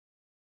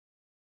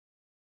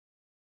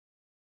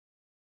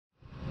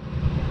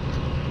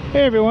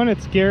Hey everyone,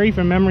 it's Gary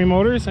from Memory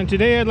Motors, and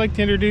today I'd like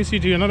to introduce you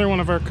to another one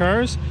of our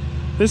cars.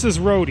 This is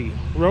Rhodey.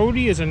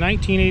 Rhodey is a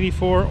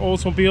 1984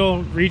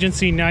 Oldsmobile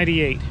Regency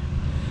 98.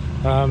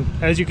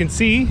 As you can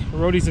see,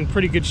 Rhodey's in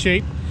pretty good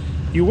shape.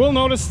 You will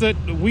notice that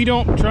we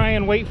don't try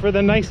and wait for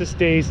the nicest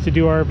days to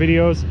do our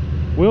videos.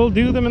 We'll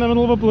do them in the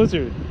middle of a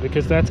blizzard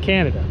because that's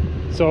Canada.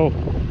 So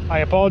I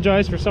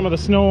apologize for some of the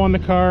snow on the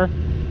car.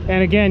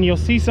 And again, you'll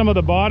see some of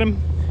the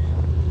bottom.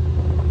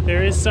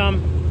 There is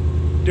some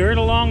dirt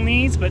along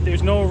these, but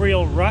there's no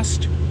real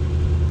rust.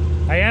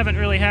 I haven't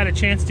really had a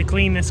chance to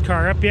clean this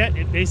car up yet.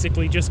 It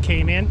basically just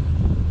came in.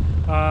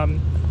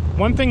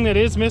 One thing that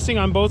is missing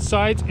on both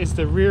sides is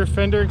the rear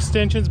fender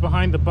extensions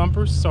behind the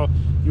bumpers, so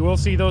you will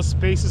see those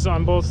spaces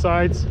on both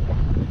sides.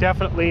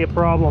 Definitely a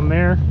problem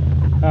there.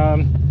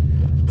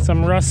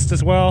 Some rust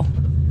as well.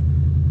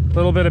 A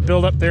little bit of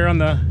buildup there on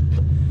the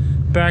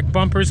back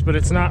bumpers, but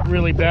it's not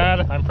really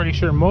bad. I'm pretty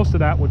sure most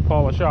of that would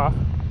polish off.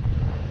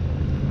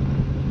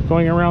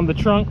 Going around the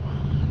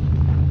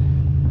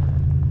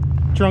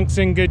trunk's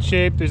in good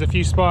shape. There's a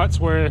few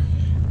spots where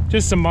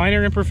just some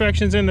minor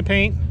imperfections in the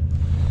paint,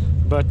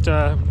 but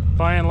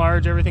by and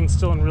large everything's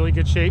still in really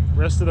good shape.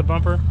 Rest of the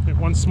bumper,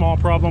 one small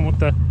problem with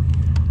the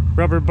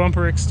rubber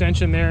bumper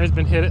extension there has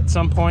been hit at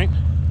some point.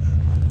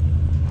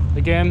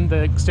 Again,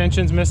 the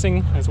extension's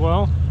missing as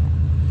well.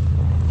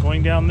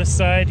 Going down this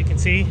side, you can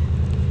see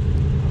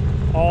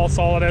all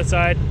solid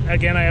outside.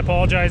 Again, I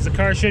apologize, the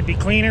car should be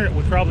cleaner. It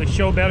would probably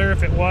show better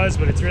if it was,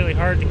 but it's really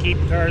hard to keep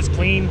cars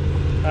clean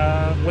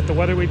with the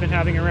weather we've been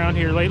having around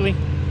here lately.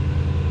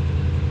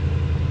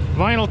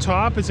 Vinyl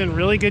top is in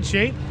really good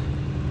shape,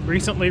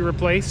 recently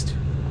replaced.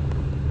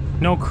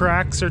 No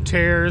cracks or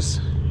tears.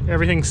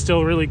 Everything's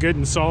still really good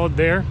and solid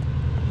there.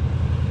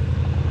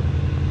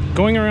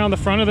 Going around the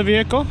front of the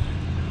vehicle,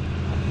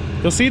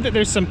 you'll see that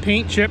there's some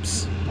paint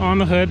chips on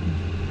the hood.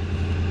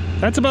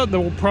 That's about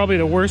probably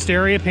the worst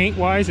area paint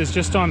wise, is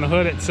just on the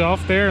hood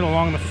itself there and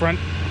along the front,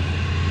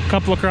 a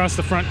couple across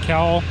the front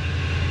cowl,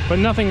 but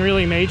nothing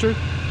really major.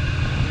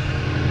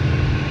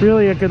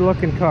 Really a good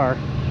looking car.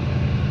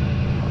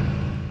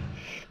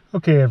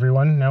 Okay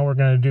everyone, now we're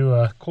going to do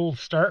a cold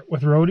start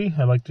with Rhodey.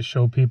 I like to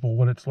show people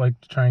what it's like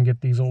to try and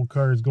get these old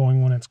cars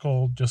going when it's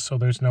cold, just so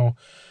there's no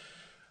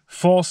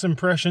false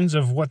impressions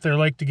of what they're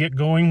like to get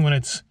going when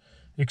it's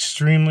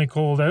extremely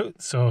cold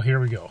out. So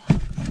here we go.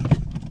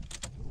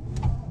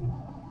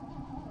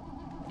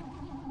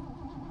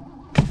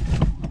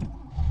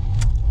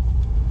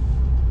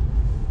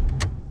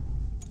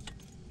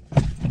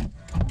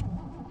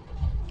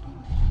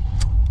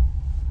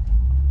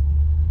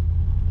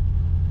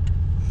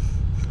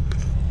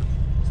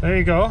 There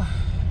you go.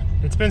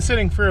 It's been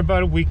sitting for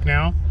about a week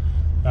now,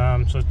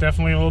 so it's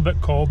definitely a little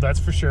bit cold, that's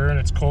for sure, and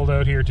it's cold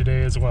out here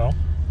today as well.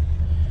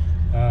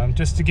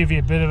 Just to give you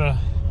a bit of a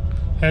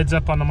heads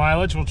up on the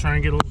mileage, we'll try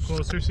and get a little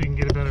closer so you can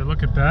get a better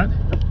look at that.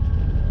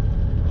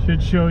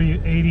 Should show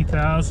you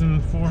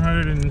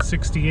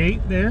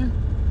 80,468 there.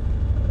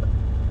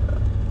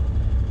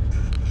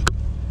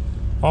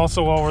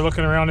 Also, while we're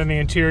looking around in the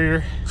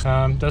interior,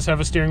 does have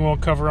a steering wheel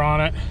cover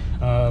on it.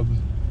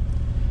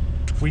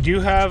 We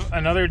do have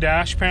another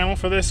dash panel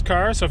for this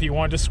car, so if you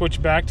wanted to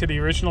switch back to the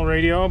original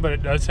radio, but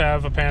it does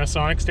have a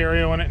Panasonic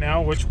stereo in it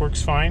now, which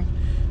works fine.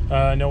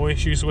 No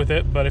issues with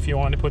it, but if you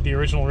wanted to put the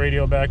original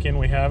radio back in,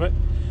 we have it.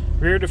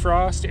 Rear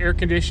defrost, air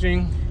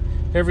conditioning,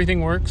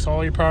 everything works.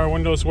 All your power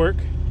windows work.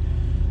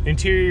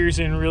 Interior's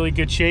in really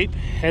good shape.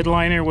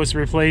 Headliner was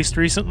replaced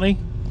recently,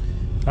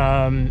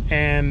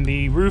 and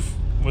the roof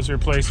was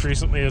replaced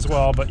recently as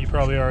well, but you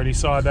probably already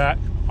saw that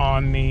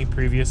on the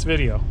previous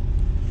video.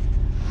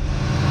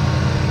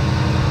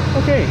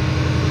 Okay,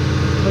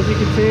 as you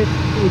can see,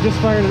 we just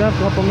fired it up a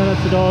couple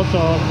minutes ago,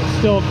 so it's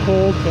still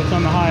cold, so it's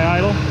on the high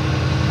idle.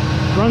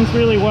 Runs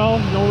really well,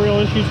 no real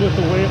issues with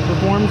the way it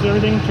performs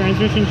everything.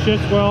 Transmission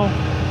shifts well,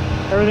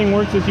 everything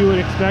works as you would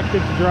expect it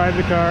to drive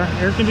the car.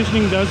 Air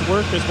conditioning does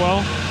work as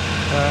well.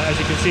 As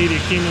you can see, the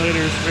accumulator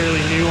is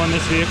fairly new on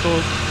this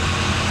vehicle,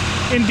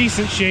 in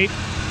decent shape.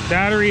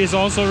 Battery is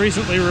also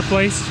recently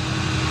replaced.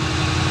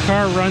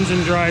 Car runs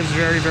and drives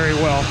very, very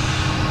well.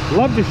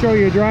 Love to show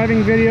you a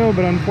driving video,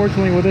 but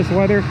unfortunately with this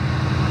weather,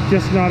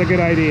 just not a good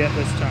idea at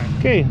this time.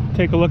 Okay,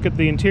 take a look at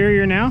the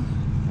interior now.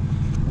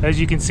 As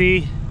you can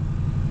see,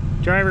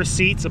 driver's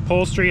seats,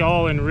 upholstery,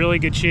 all in really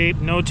good shape.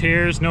 No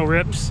tears, no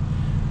rips,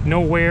 no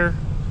wear.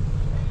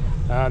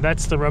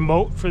 That's the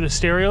remote for the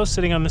stereo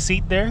sitting on the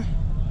seat there.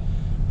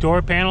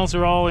 Door panels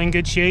are all in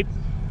good shape.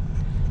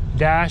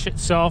 Dash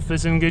itself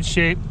is in good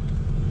shape.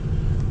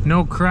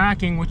 No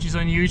cracking, which is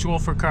unusual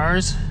for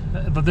cars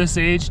of this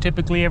age.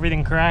 Typically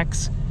everything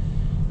cracks.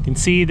 You can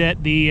see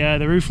that the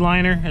roof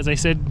liner, as I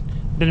said,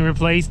 been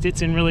replaced.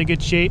 It's in really good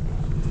shape.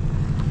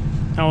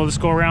 Now we'll just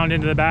go around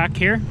into the back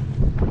here.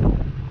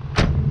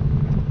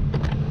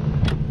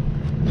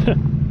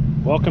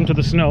 Welcome to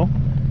the snow.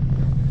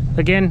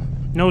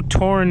 Again, no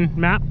torn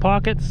map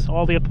pockets.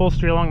 All the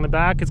upholstery along the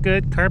back is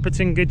good. Carpet's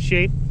in good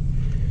shape.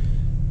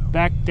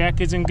 Back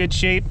deck is in good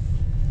shape.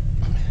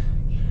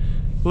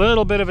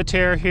 Little bit of a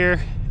tear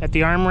here at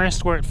the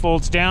armrest where it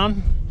folds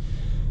down.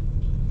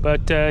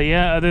 But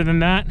yeah, other than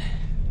that,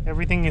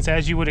 everything is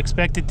as you would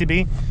expect it to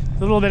be. A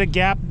little bit of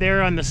gap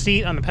there on the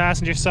seat on the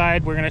passenger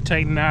side. We're going to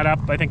tighten that up.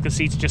 I think the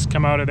seats just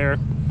come out of there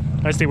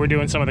as they were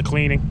doing some of the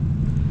cleaning.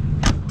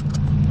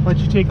 Let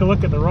you take a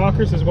look at the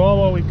rockers as well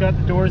while we've got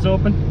the doors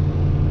open.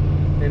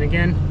 And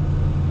again,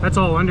 that's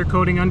all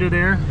undercoating under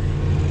there.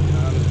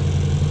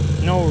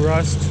 No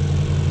rust.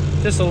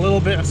 Just a little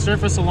bit of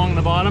surface along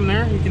the bottom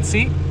there, you can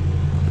see.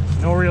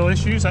 No real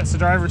issues. That's the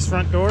driver's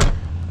front door.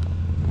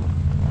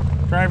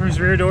 Driver's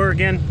rear door,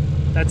 again,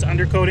 that's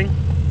undercoating.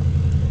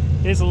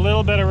 There's a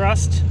little bit of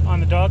rust on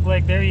the dog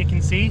leg there, you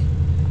can see.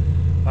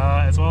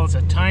 As well as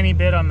a tiny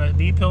bit on the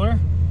D-pillar.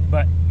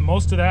 But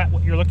most of that,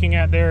 what you're looking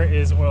at there,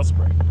 is oil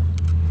spray.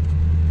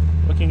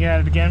 Looking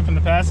at it again from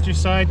the passenger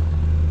side,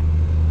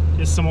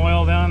 just some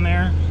oil down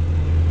there.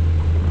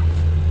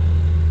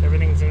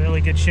 Everything's in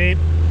really good shape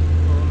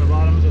on the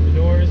bottoms of the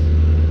doors.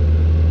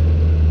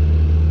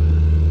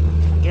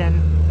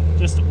 Again,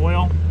 just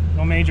oil,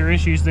 no major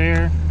issues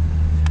there.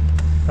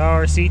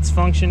 Power seats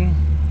function,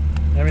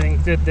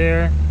 everything's good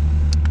there.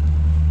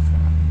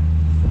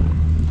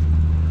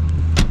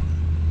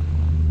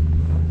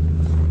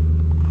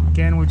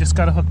 Again, we just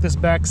got to hook this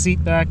back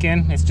seat back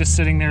in. It's just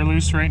sitting there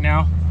loose right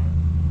now,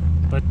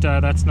 but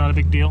that's not a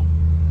big deal.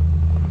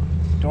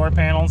 Door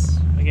panels,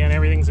 again,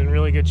 everything's in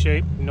really good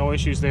shape. No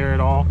issues there at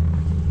all.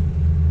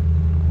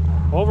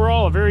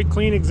 Overall, a very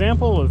clean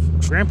example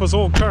of Grandpa's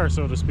old car,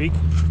 so to speak.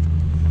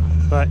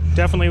 But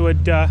definitely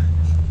would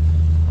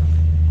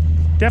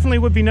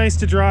be nice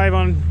to drive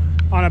on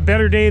a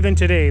better day than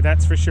today,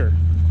 that's for sure.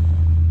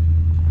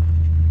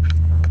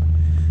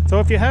 So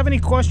if you have any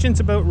questions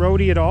about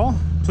Rhodey at all,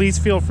 please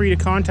feel free to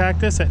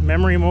contact us at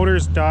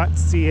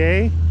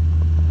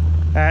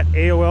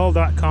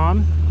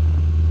memorymotors.ca@aol.com,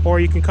 or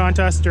you can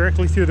contact us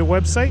directly through the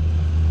website.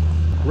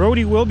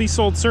 Rhodey will be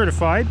sold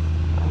certified.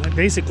 It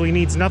basically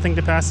needs nothing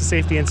to pass the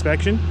safety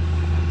inspection,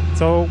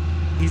 so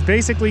he's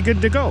basically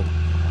good to go.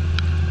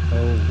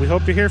 So we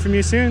hope to hear from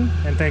you soon,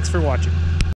 and thanks for watching.